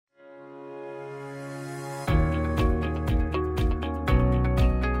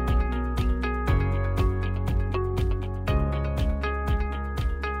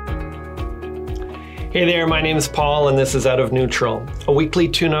Hey there, my name is Paul and this is Out of Neutral, a weekly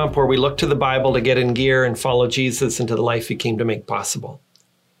tune-up where we look to the Bible to get in gear and follow Jesus into the life he came to make possible.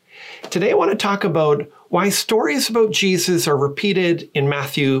 Today I want to talk about why stories about Jesus are repeated in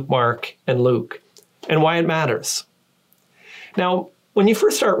Matthew, Mark, and Luke, and why it matters. Now, when you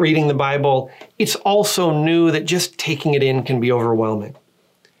first start reading the Bible, it's also new that just taking it in can be overwhelming.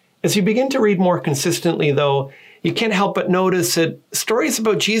 As you begin to read more consistently, though, you can't help but notice that stories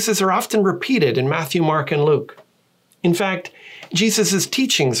about Jesus are often repeated in Matthew, Mark, and Luke. In fact, Jesus'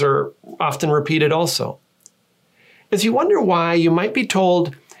 teachings are often repeated also. As you wonder why, you might be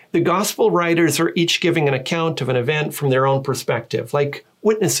told the gospel writers are each giving an account of an event from their own perspective, like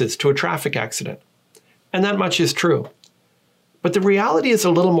witnesses to a traffic accident. And that much is true. But the reality is a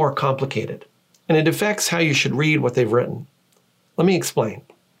little more complicated, and it affects how you should read what they've written. Let me explain.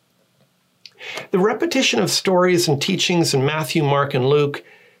 The repetition of stories and teachings in Matthew, Mark, and Luke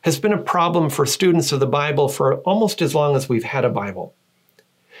has been a problem for students of the Bible for almost as long as we've had a Bible.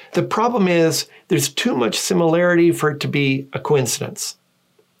 The problem is there's too much similarity for it to be a coincidence.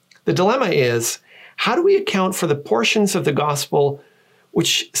 The dilemma is, how do we account for the portions of the gospel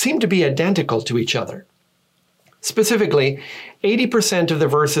which seem to be identical to each other? Specifically, 80% of the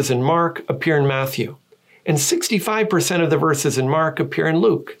verses in Mark appear in Matthew, and 65% of the verses in Mark appear in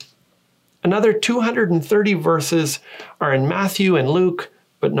Luke. Another 230 verses are in Matthew and Luke,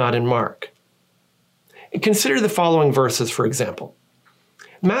 but not in Mark. And consider the following verses, for example.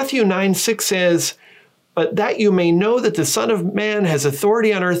 Matthew 9:6 says, "But that you may know that the Son of Man has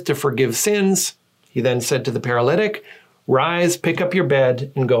authority on earth to forgive sins," he then said to the paralytic, "Rise, pick up your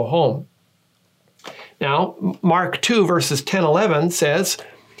bed, and go home." Now, Mark 2 verses 10-11 says,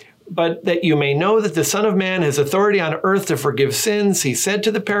 "But that you may know that the Son of Man has authority on earth to forgive sins, he said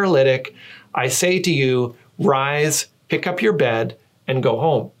to the paralytic, I say to you, rise, pick up your bed, and go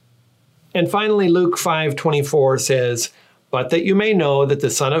home." And finally, Luke 5:24 says, "But that you may know that the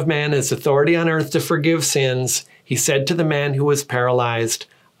Son of Man has authority on earth to forgive sins, he said to the man who was paralyzed,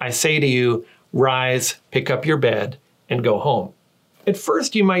 I say to you, rise, pick up your bed, and go home." At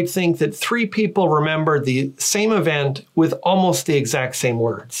first, you might think that three people remembered the same event with almost the exact same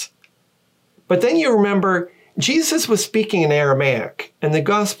words. But then you remember Jesus was speaking in Aramaic and the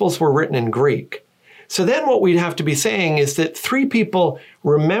Gospels were written in Greek. So then what we'd have to be saying is that three people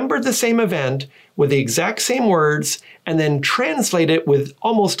remembered the same event with the exact same words and then translate it with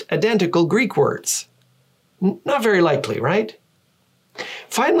almost identical Greek words. Not very likely, right?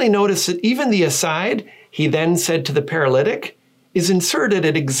 Finally, notice that even the aside, "he then said to the paralytic," is inserted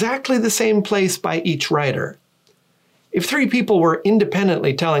at exactly the same place by each writer. If three people were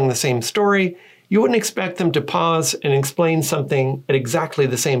independently telling the same story, you wouldn't expect them to pause and explain something at exactly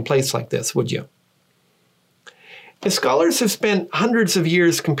the same place like this, would you? As scholars have spent hundreds of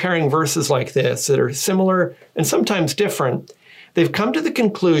years comparing verses like this that are similar and sometimes different, they've come to the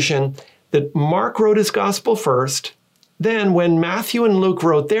conclusion that Mark wrote his gospel first. Then when Matthew and Luke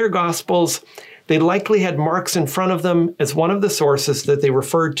wrote their gospels, they likely had Mark's in front of them as one of the sources that they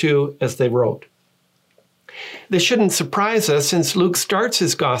referred to as they wrote. This shouldn't surprise us, since Luke starts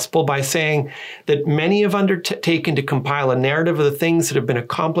his gospel by saying that many have undertaken to compile a narrative of the things that have been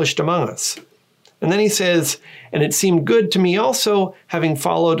accomplished among us. And then he says, "And it seemed good to me also, having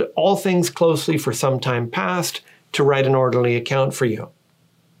followed all things closely for some time past, to write an orderly account for you."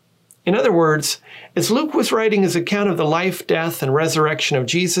 In other words, as Luke was writing his account of the life, death, and resurrection of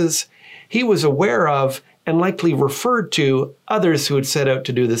Jesus, he was aware of and likely referred to others who had set out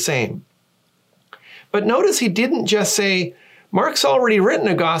to do the same. But notice he didn't just say, "Mark's already written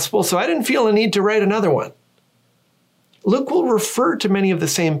a gospel, so I didn't feel a need to write another one." Luke will refer to many of the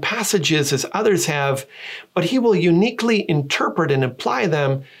same passages as others have, but he will uniquely interpret and apply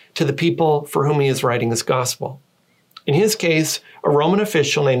them to the people for whom he is writing his gospel. In his case, a Roman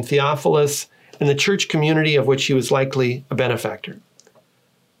official named Theophilus and the church community of which he was likely a benefactor.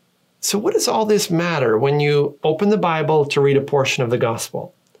 So what does all this matter when you open the Bible to read a portion of the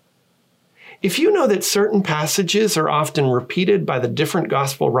gospel? If you know that certain passages are often repeated by the different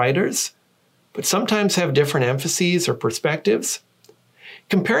gospel writers, but sometimes have different emphases or perspectives,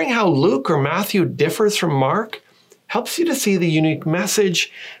 comparing how Luke or Matthew differs from Mark helps you to see the unique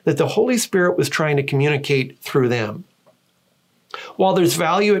message that the Holy Spirit was trying to communicate through them. While there's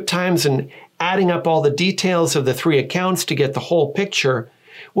value at times in adding up all the details of the three accounts to get the whole picture,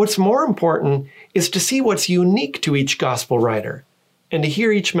 what's more important is to see what's unique to each gospel writer and to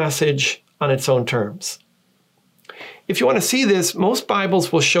hear each message on its own terms. If you want to see this, most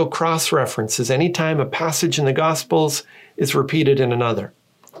Bibles will show cross-references anytime a passage in the Gospels is repeated in another.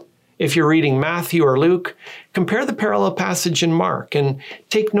 If you're reading Matthew or Luke, compare the parallel passage in Mark and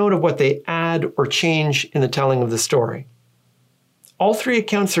take note of what they add or change in the telling of the story. All three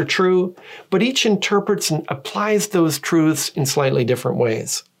accounts are true, but each interprets and applies those truths in slightly different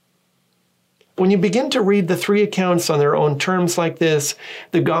ways. When you begin to read the three accounts on their own terms like this,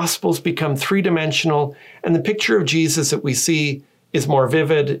 the Gospels become three-dimensional, and the picture of Jesus that we see is more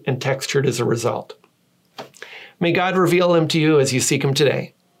vivid and textured as a result. May God reveal him to you as you seek him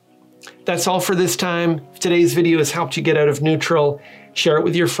today. That's all for this time. If today's video has helped you get out of neutral, share it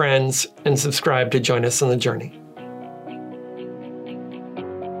with your friends and subscribe to join us on the journey.